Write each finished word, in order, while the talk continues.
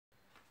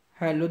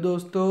Hello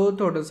ਦੋਸਤੋ,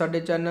 ਤੁਹਾਡਾ ਸਾਡੇ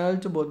ਚੈਨਲ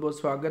 'ਚ ਬਹੁਤ ਬਹੁਤ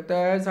ਸਵਾਗਤ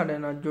ਹੈ। ਸਾਡੇ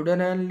ਨਾਲ ਜੁੜੇ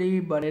ਰਹਿਣ ਲਈ,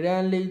 ਬਣੇ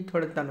ਰਹਿਣ ਲਈ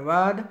ਤੁਹਾਡਾ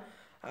ਧੰਨਵਾਦ।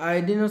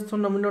 ਆਏ ਦਿਨ ਉਸ ਤੋਂ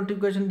ਨਵੀਂ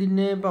ਨੋਟੀਫਿਕੇਸ਼ਨ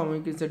ਦਿੰਨੇ,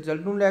 ਭਾਵੇਂ ਕਿਸੇ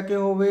ਰਿਜ਼ਲਟ ਨੂੰ ਲੈ ਕੇ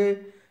ਹੋਵੇ,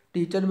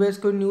 ਟੀਚਰ ਬੇਸ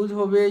ਕੋਈ ਨਿਊਜ਼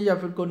ਹੋਵੇ ਜਾਂ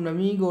ਫਿਰ ਕੋਈ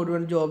ਨਵੀਂ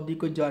ਗੌਰਮੈਂਟ ਜੋਬ ਦੀ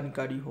ਕੋਈ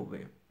ਜਾਣਕਾਰੀ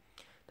ਹੋਵੇ।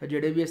 ਤਾਂ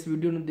ਜਿਹੜੇ ਵੀ ਇਸ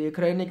ਵੀਡੀਓ ਨੂੰ ਦੇਖ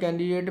ਰਹੇ ਨੇ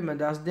ਕੈਂਡੀਡੇਟ, ਮੈਂ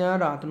ਦੱਸ ਦਿਆਂ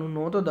ਰਾਤ ਨੂੰ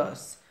 9 ਤੋਂ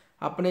 10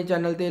 ਆਪਣੇ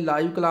ਚੈਨਲ 'ਤੇ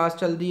ਲਾਈਵ ਕਲਾਸ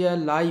ਚੱਲਦੀ ਹੈ।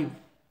 ਲਾਈਵ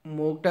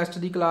ਮੋਕ ਟੈਸਟ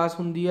ਦੀ ਕਲਾਸ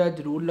ਹੁੰਦੀ ਹੈ,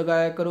 ਜ਼ਰੂਰ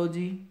ਲਗਾਇਆ ਕਰੋ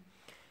ਜੀ।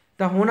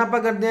 ਤਾਂ ਹੁਣ ਆਪਾਂ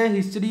ਕਰਦੇ ਹਾਂ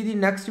ਹਿਸਟਰੀ ਦੀ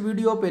ਨੈਕਸਟ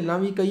ਵੀਡੀਓ। ਪਹਿਲਾਂ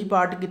ਵੀ ਕਈ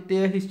ਪਾਰਟ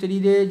ਕੀਤੇ ਆ ਹਿਸਟਰੀ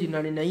ਦੇ,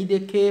 ਜਿਨ੍ਹਾਂ ਨੇ ਨਹੀਂ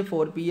ਦੇਖੇ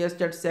ਫॉर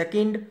PSTET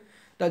ਸੈਕਿੰਡ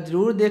ਤਾਂ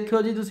ਜ਼ਰੂਰ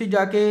ਦੇਖਿਓ ਜੀ ਤੁਸੀਂ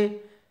ਜਾ ਕੇ।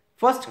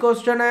 ਫਸਟ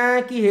ਕੁਐਸਚਨ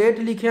ਹੈ ਕਿ ਹੇਠ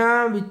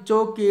ਲਿਖਿਆਂ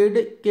ਵਿੱਚੋਂ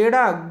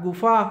ਕਿਹੜਾ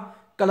ਗੁਫਾ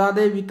ਕਲਾ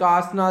ਦੇ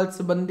ਵਿਕਾਸ ਨਾਲ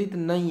ਸੰਬੰਧਿਤ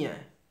ਨਹੀਂ ਹੈ।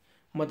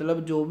 मतलब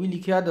जो भी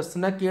लिखा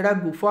दसना किहड़ा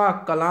गुफा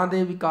कला के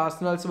विकास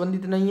नाल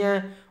संबंधित नहीं है।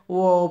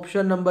 वो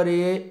ऑप्शन नंबर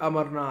ए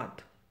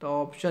अमरनाथ। तो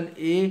ऑप्शन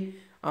ए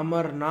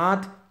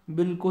अमरनाथ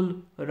बिल्कुल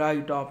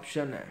राइट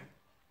ऑप्शन है।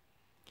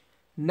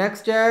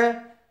 नैक्सट है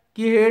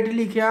कि हेठ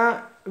लिखिया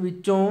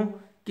विचों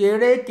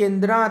किहड़े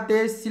केंद्रां ते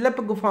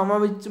शिल्प गुफावां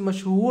विच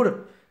मशहूर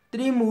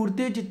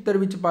त्रिमूर्ति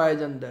चित्र विच पाया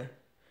जाता है।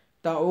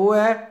 तो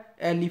वह है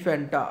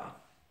एलीफेंटा।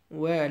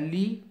 वो है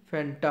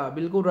एलीफेंटा,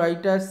 बिल्कुल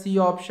राइट है, सी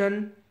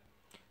ऑप्शन।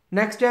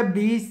 नैक्सट है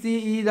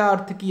BCE का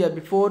अर्थ की है,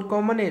 बिफोर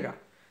कॉमन एरा।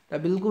 तो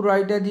बिल्कुल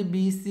राइट है जी,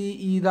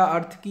 BCE का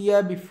अर्थ की है,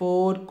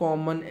 बिफोर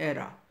कॉमन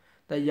एरा।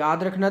 तो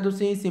याद रखना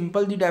तुसी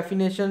सिंपल जी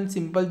डेफिनेशन,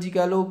 सिंपल जी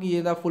कह लो कि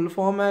इसका फुल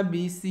फॉर्म है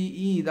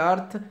BCE का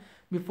अर्थ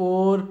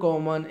बिफोर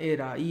कॉमन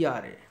एरा ही आ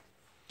रहे।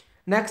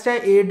 नैक्सट है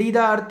AD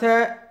का अर्थ है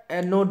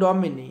एनो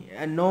डोमिनी।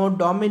 एनो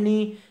डोमिनी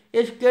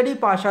इस किहड़ी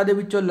भाषा दे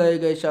विचों लए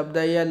गए शब्द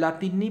है, यह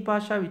लातीनी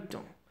भाषा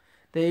विचों।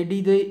 तो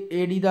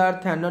एडी का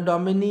अर्थ है एनो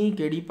डोमिनी,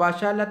 केड़ी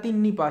भाषा,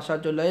 लातीनी भाषा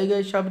चो लए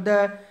गए शब्द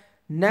है।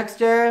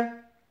 नैक्सट है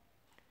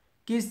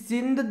कि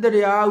सिंध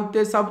दरिया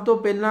उत्ते सब तो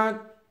पहला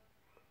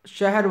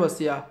शहर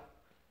वसिया।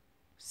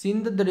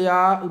 सिंध दरिया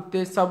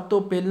उत्ते सब तो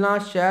पहला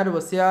शहर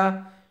वसिया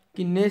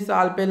किन्ने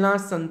साल पहला,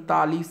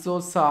 4700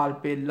 साल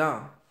पहला।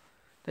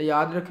 तो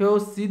याद रखियो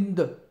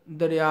सिंध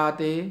दरिया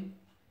ते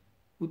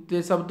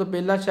उत्ते सब तो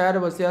पहला शहर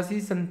वसिया सी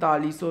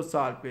 4700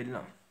 साल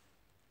पहला।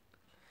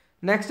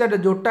 नैक्सट है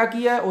रजोटा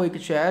की है, वो एक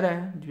शहर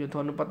है जिवें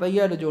तुहानूं पता ही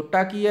है। रजोटा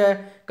की है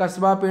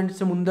कस्बा, पिंड,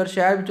 समुंदर,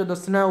 शहर विचों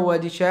दसना, वो है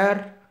जी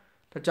शहर।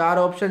 तो 4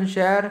 ऑप्शन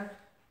शहर।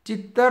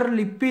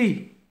 चित्रलिपि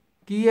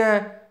की है,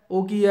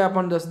 वो की है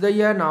अपन दसदा ही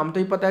है, नाम तो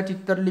ही पता है।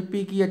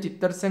 चित्रलिपि की है,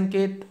 चित्र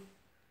संकेत।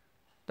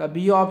 तो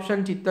B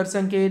ऑप्शन चित्र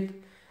संकेत।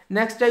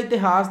 नैक्सट है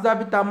इतिहास का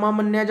पितामह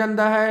मन्निया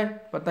जाता है,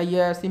 पता ही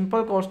है,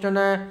 सिंपल क्वेश्चन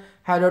है,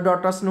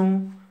 हेरोडोटस नूं।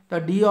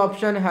 तो D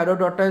ऑप्शन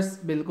हेरोडोटस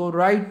बिल्कुल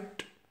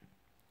राइट।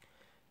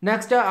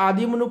 नैक्सट है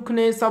आदि मनुख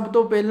ने सब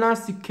तो पहला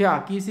सिक्ख्या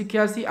की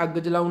सिक्ख्या सी, अग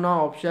जलाउना,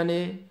 ऑप्शन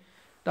ए।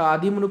 तो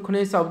आदि मनुख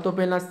ने सब तो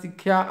पहला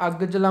सिक्ख्या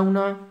अग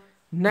जलाउना।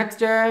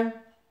 नैक्सट है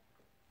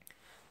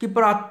कि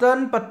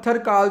पुरातन पत्थर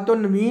काल तो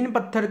नवीन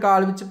पत्थर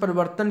काल विच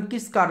परिवर्तन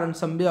किस कारण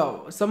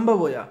संभव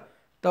होया।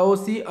 तो वो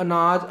सी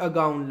अनाज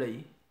उगाउण लई।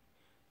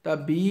 तो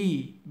B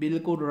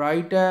बिल्कुल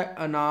राइट है,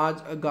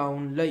 अनाज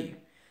उगाउण लई।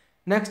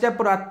 नैक्सट है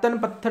पुरातन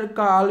पत्थर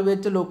काल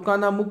विच लोकां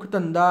दा मुख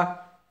धंधा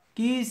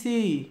की सी।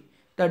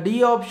 तो D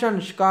ऑप्शन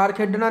शिकार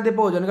खेडना ते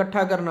भोजन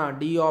इकट्ठा करना।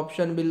 D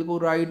ऑप्शन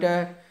बिल्कुल राइट है,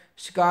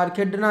 शिकार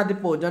खेडना ते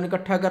भोजन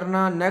इकट्ठा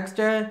करना। नैक्सट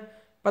है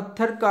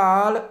पत्थर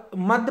काल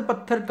मध्य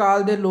पत्थर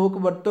काल दे लोग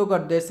वरतों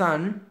करते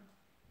सन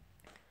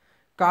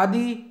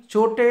कादी,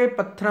 छोटे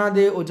पत्थरां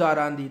दे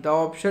औजारां दी। तो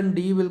ऑप्शन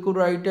D बिल्कुल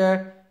राइट है,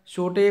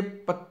 छोटे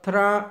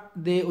पत्थरां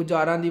दे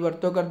औजारां दी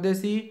वरतों करते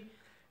सी।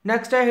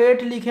 नैक्सट है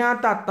हेठ लिखिया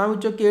धातां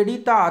विचों किहड़ी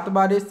धात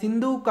बारे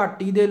सिंधु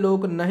घाटी दे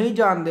लोग नहीं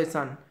जानते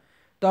सन।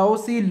 तो वो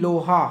सी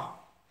लोहा।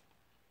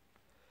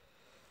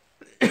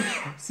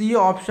 सी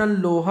ऑप्शन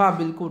लोहा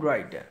बिल्कुल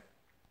राइट है।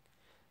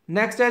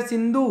 नैक्सट है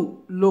सिंधु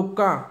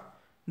लोकां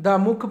दा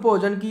मुख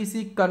भोजन की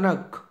सी,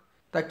 कनक।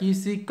 तो की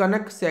सी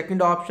कनक,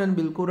 सैकेंड ऑप्शन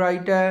बिल्कुल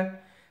राइट है।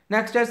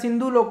 नैक्सट है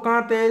सिंधु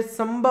लोकां ते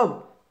संभव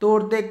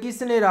तौर पर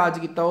किसने राज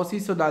किया, उसी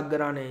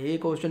सौदागरां ने। ये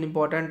क्वेश्चन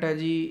इंपॉर्टेंट है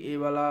जी, ये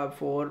वाला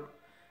फॉर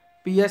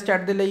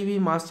PSTET के लिए भी,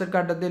 मास्टर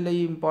कार्ड के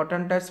लिए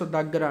इंपॉर्टेंट है,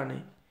 सौदागरां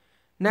ने।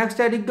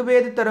 नैक्सट है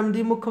ऋग्वेद धर्म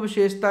की मुख्य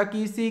विशेषता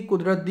की सी,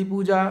 कुदरत की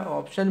पूजा,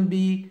 ऑप्शन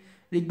B।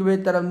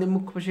 ऋग्वेद धर्म की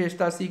मुख्य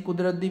विशेषता सी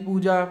कुदरत की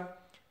पूजा।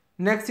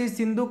 नैक्सट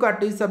सिंधु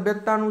घाटी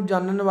सभ्यता नूं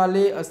जानन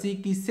वाले असी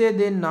किसे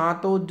दे नां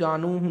तो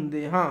जानू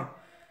हुंदे हां।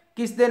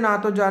 किस दे नां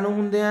तो जानू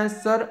हुंदे हैं,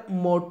 सर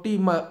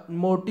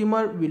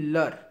मोर्टिमर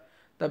विलर।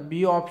 तो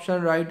B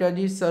ऑप्शन राइट है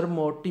जी, सर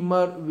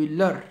मोर्टिमर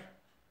विलर।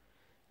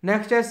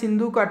 नैक्सट है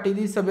सिंधु घाटी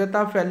की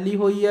सभ्यता फैली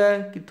हुई है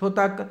कित्थों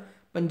तक,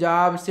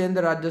 पंजाब, सिंध,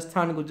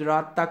 राजस्थान,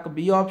 गुजरात तक।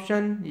 B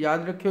ऑप्शन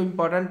याद रखियो,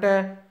 इंपॉर्टेंट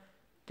है।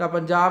 तो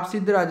पंजाब,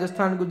 सिंध,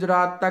 राजस्थान,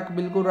 गुजरात तक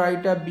बिल्कुल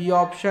राइट है, B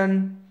ऑप्शन।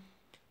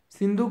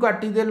 सिंधु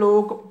घाटी के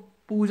लोग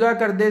पूजा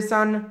करते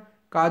सन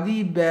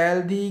कादी,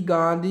 बैल दी,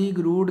 गां दी,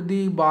 गरूड़ दी,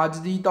 बाज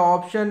दी। तो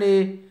ऑप्शन ए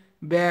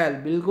बैल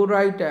बिल्कुल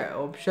राइट है,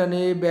 ऑप्शन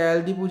ए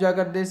बैल की पूजा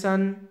करते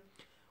सन।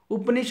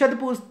 उपनिषद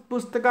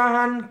पुस्तकां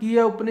हन की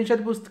है,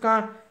 उपनिषद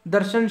पुस्तकां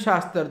दर्शन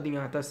शास्त्र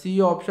दियां। तो C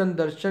ऑप्शन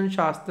दर्शन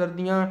शास्त्र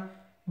दियां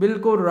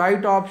बिल्कुल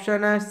राइट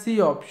ऑप्शन है, C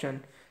ऑप्शन।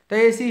 तो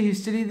असी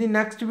हिस्टरी की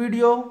नैक्सट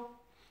वीडियो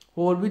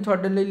होर भी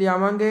थोड़े लिए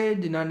लियावांगे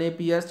जिन्होंने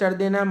PSTET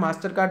देना,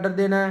 मास्टर कार्डर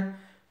देना।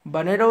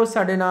 बने रहो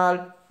साडे नाल।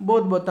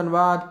 बहुत बहुत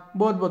धन्यवाद,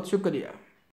 बहुत बहुत शुक्रिया।